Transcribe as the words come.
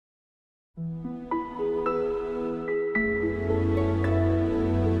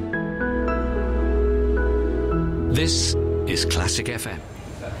This is Classic FM.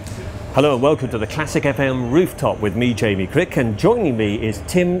 Hello and welcome to the Classic FM Rooftop with me, Jamie Crick, and joining me is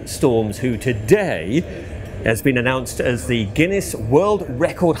Tim Storms, who today has been announced as the Guinness World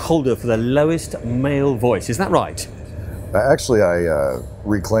Record holder for the lowest male voice. Is that right? Actually, I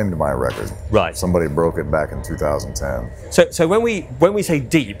reclaimed my record. Right. Somebody broke it back in 2010. So when we say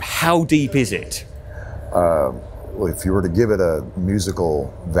deep, how deep is it? Well, if you were to give it a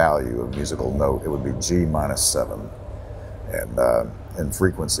musical value, a musical note, it would be G minus 7. And in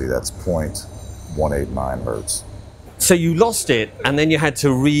frequency, that's 0.189 hertz. So you lost it and then you had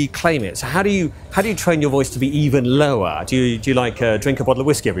to reclaim it. So how do you train your voice to be even lower? Do you like drink a bottle of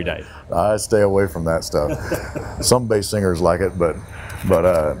whiskey every day? I stay away from that stuff. Some bass singers like it, but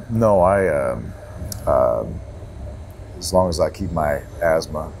no, as long as I keep my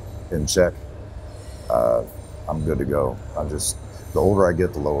asthma in check, I'm good to go. The older I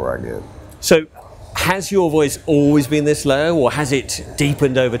get, the lower I get. So has your voice always been this low, or has it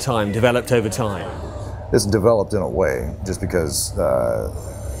deepened over time, developed over time? It's developed in a way, just because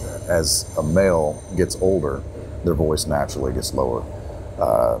as a male gets older, their voice naturally gets lower.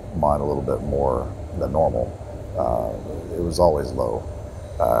 Mine a little bit more than normal. It was always low.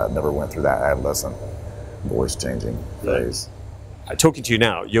 Never went through that adolescent voice changing phase. Talking to you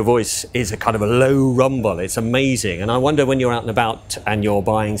now, your voice is a kind of a low rumble. It's amazing. And I wonder, when you're out and about and you're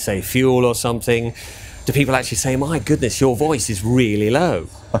buying, say, fuel or something, do people actually say, my goodness, your voice is really low?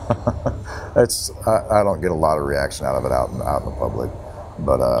 I don't get a lot of reaction out of it out in the public.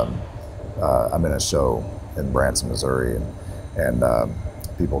 But I'm in a show in Branson, Missouri, and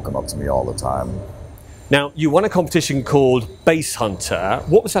people come up to me all the time. Now, you won a competition called Bass Hunter.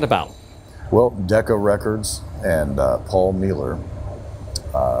 What was that about? Well, Decca Records and Paul Mealor,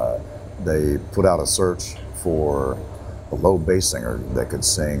 they put out a search for a low bass singer that could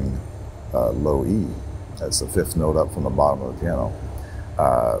sing low E. That's the fifth note up from the bottom of the piano.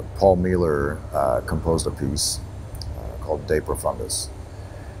 Paul Mealor composed a piece called De Profundis,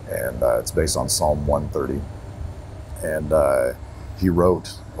 and it's based on Psalm 130. And he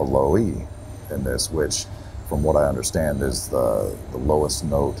wrote a low E in this, which, from what I understand, is the lowest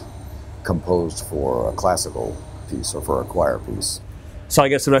note composed for a classical piece or for a choir piece. So I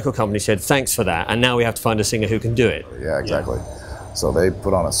guess the record company said, thanks for that, and now we have to find a singer who can do it. Yeah, exactly. Yeah. So they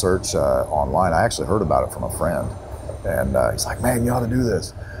put on a search online. I actually heard about it from a friend, and he's like, man, you ought to do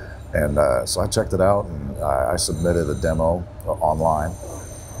this. And so I checked it out, and I submitted a demo online,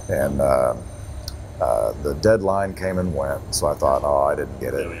 and the deadline came and went, so I thought, oh, I didn't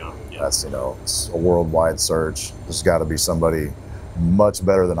get it. Yeah. That's, it's a worldwide search. There's got to be somebody much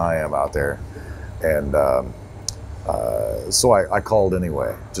better than I am out there. And so I called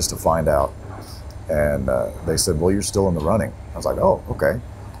anyway, just to find out. And they said, well, you're still in the running. I was like, oh, okay.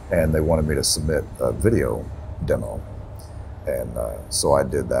 And they wanted me to submit a video demo. And so I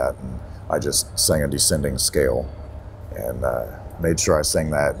did that, and I just sang a descending scale and made sure I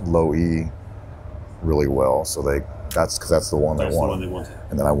sang that low E really well. So that's the one they wanted.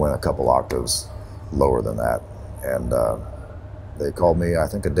 And then I went a couple octaves lower than that. And they called me, I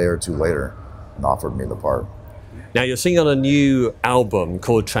think, a day or two later and offered me the part. Now, you're singing on a new album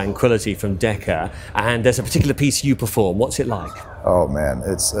called Tranquility from Decca, and there's a particular piece you perform. What's it like? Oh, man.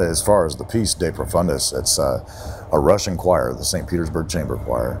 It's, as far as the piece, De Profundis, it's a Russian choir, the St. Petersburg Chamber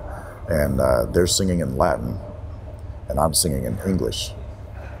Choir, and they're singing in Latin, and I'm singing in English.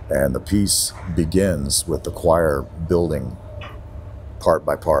 And the piece begins with the choir building part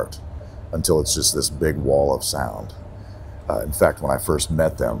by part until it's just this big wall of sound. In fact, when I first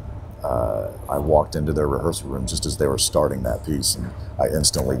met them, I walked into their rehearsal room just as they were starting that piece, and I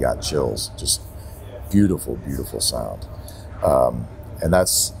instantly got chills. Just beautiful, beautiful sound. And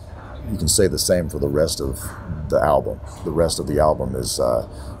that's, you can say the same for the rest of the album. The rest of the album is, I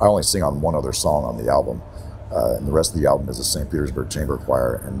only sing on one other song on the album, and the rest of the album is the St. Petersburg Chamber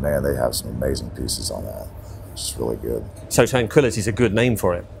Choir, and man, they have some amazing pieces on that. It's just really good. So Tranquility is a good name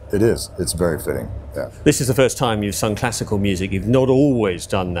for it. It is. It's very fitting. Yeah. This is the first time you've sung classical music. You've not always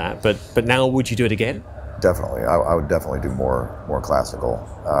done that, but now would you do it again? Definitely. I would definitely do more classical.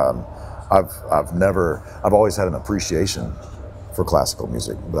 I've always had an appreciation for classical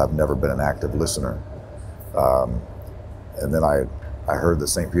music, but I've never been an active listener. And then I heard the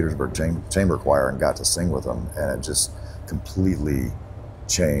St. Petersburg Chamber Choir and got to sing with them, and it just completely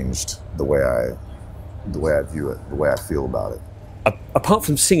changed the way I view it, the way I feel about it. Apart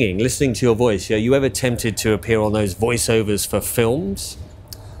from singing, listening to your voice, are you ever tempted to appear on those voiceovers for films?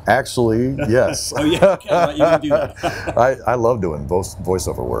 Actually, yes. Oh yeah, okay, right, you can do that. I love doing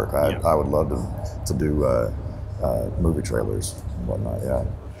voiceover work. I would love to do movie trailers and whatnot. Yeah.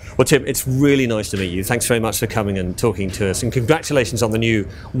 Well, Tim, it's really nice to meet you. Thanks very much for coming and talking to us, and congratulations on the new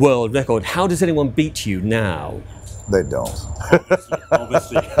world record. How does anyone beat you now? They don't.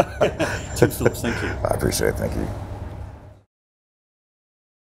 Obviously. Tim Storms, thank you. I appreciate it. Thank you.